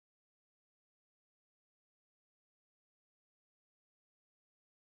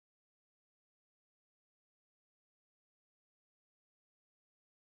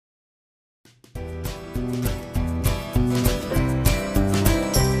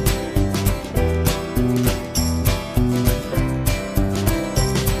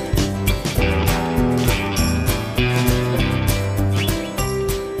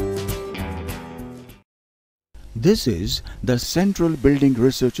This is the Central Building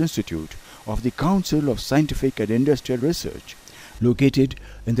Research Institute of the Council of Scientific and Industrial Research, located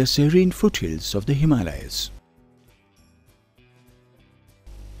in the serene foothills of the Himalayas.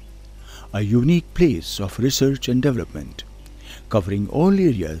 A unique place of research and development, covering all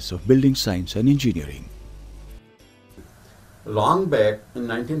areas of building science and engineering. Long back in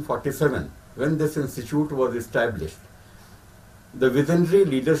 1947, when this institute was established, the visionary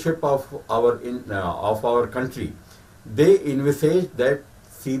leadership of our country, they envisaged that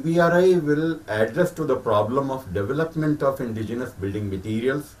CBRI will address to the problem of development of indigenous building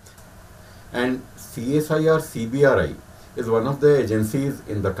materials, and CSIR-CBRI is one of the agencies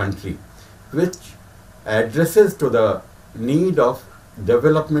in the country which addresses to the need of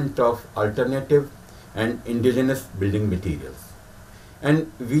development of alternative and indigenous building materials. And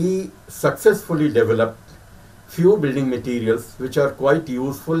we successfully developed few building materials which are quite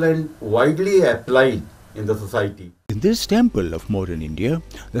useful and widely applied in the society. In this temple of modern India,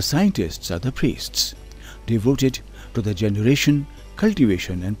 the scientists are the priests, devoted to the generation,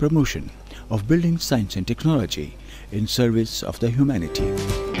 cultivation and promotion of building science and technology in service of the humanity.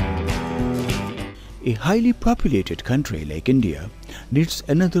 A highly populated country like India needs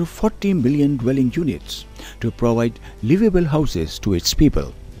another 40 million dwelling units to provide livable houses to its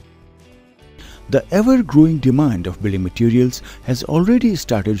people. The ever-growing demand of building materials has already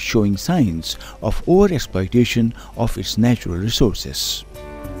started showing signs of overexploitation of its natural resources.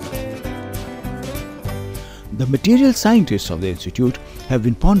 The material scientists of the Institute have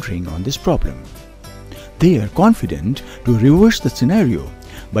been pondering on this problem. They are confident to reverse the scenario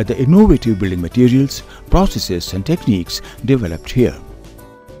by the innovative building materials, processes and techniques developed here.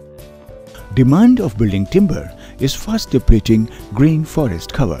 Demand of building timber is fast depleting green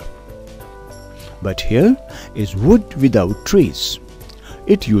forest cover. But here is wood without trees.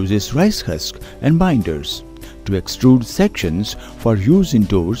 It uses rice husk and binders to extrude sections for use in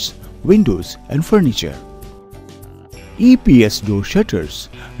doors, windows and furniture. EPS door shutters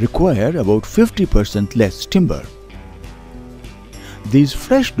require about 50% less timber. These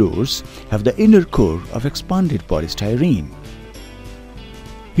fresh doors have the inner core of expanded polystyrene.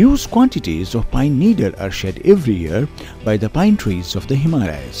 Huge quantities of pine needle are shed every year by the pine trees of the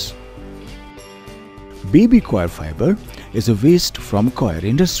Himalayas. Baby coir fiber is a waste from coir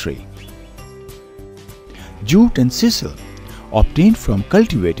industry. Jute and sisal, obtained from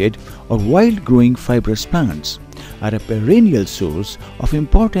cultivated or wild-growing fibrous plants, are a perennial source of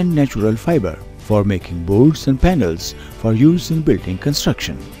important natural fiber for making boards and panels for use in building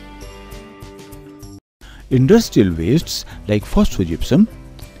construction. Industrial wastes like phosphogypsum,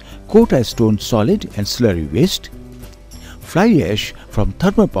 Kota stone solid and slurry waste, fly ash from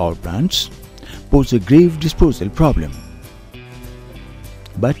thermal power plants pose a grave disposal problem.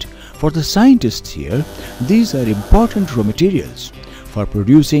 But for the scientists here, these are important raw materials for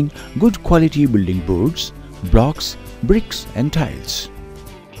producing good quality building boards, blocks, bricks and tiles.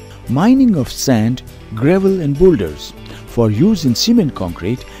 Mining of sand, gravel and boulders for use in cement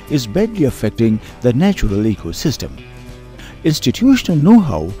concrete is badly affecting the natural ecosystem. Institutional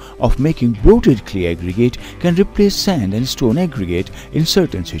know-how of making bloated clay aggregate can replace sand and stone aggregate in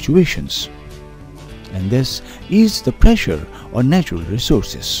certain situations, and this eases the pressure on natural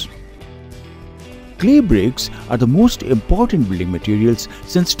resources. Clay bricks are the most important building materials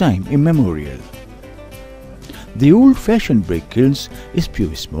since time immemorial. The old-fashioned brick kilns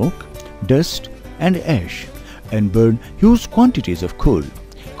spew smoke, dust and ash and burn huge quantities of coal,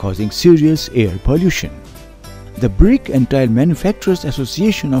 causing serious air pollution. The Brick and Tile Manufacturers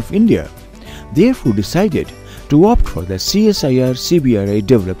Association of India therefore decided to opt for the CSIR-CBRI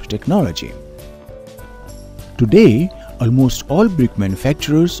developed technology. Today, almost all brick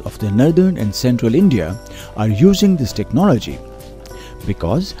manufacturers of the northern and central India are using this technology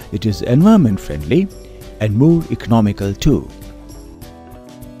because it is environment friendly and more economical too.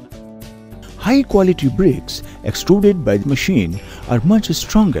 High quality bricks extruded by the machine are much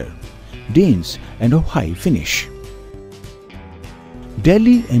stronger, dense and of high finish.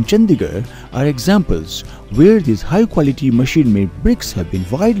 Delhi and Chandigarh are examples where these high quality machine made bricks have been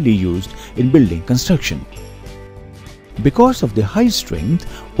widely used in building construction. Because of the high strength,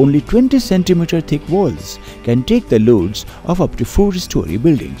 only 20 cm thick walls can take the loads of up to 4-story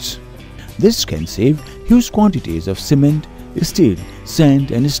buildings. This can save huge quantities of cement, steel,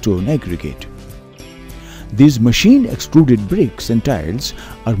 sand and stone aggregate. These machine extruded bricks and tiles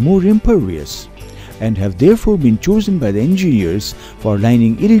are more impervious and have therefore been chosen by the engineers for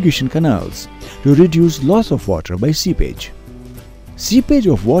lining irrigation canals to reduce loss of water by seepage. Seepage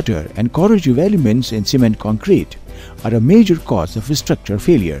of water and corrosive elements in cement concrete are a major cause of structure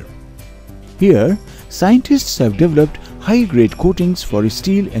failure. Here, Scientists have developed high-grade coatings for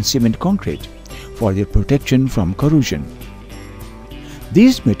steel and cement concrete for their protection from corrosion.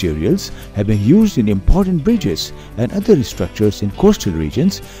 These materials have been used in important bridges and other structures in coastal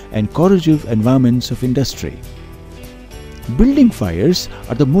regions and corrosive environments of industry. Building fires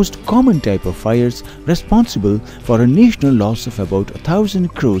are the most common type of fires, responsible for a national loss of about 1,000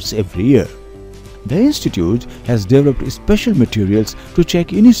 crores every year. The Institute has developed special materials to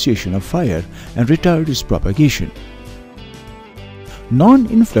check initiation of fire and retard its propagation.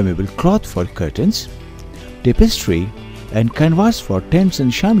 Non-inflammable cloth for curtains, tapestry, and canvas for tents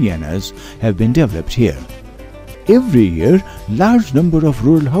and shamianas have been developed here. Every year, large number of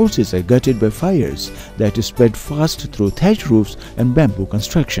rural houses are gutted by fires that spread fast through thatch roofs and bamboo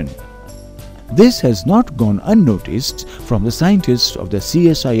construction. This has not gone unnoticed from the scientists of the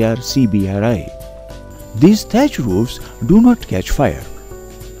CSIR-CBRI. These thatch roofs do not catch fire.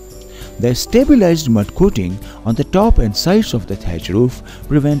 The stabilized mud coating on the top and sides of the thatch roof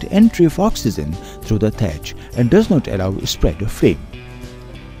prevent entry of oxygen through the thatch and does not allow spread of flame.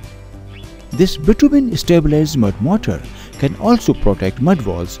 This bitumen stabilized mud mortar can also protect mud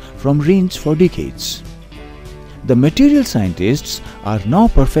walls from rains for decades. The material scientists are now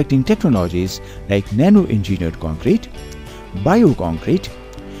perfecting technologies like nano-engineered concrete, bioconcrete,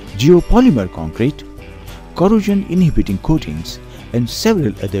 geopolymer concrete, corrosion-inhibiting coatings, and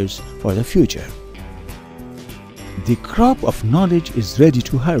several others for the future. The crop of knowledge is ready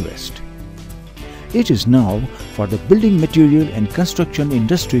to harvest. It is now for the building material and construction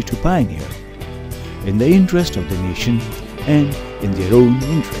industry to pioneer, in the interest of the nation and in their own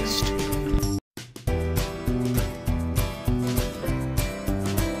interest.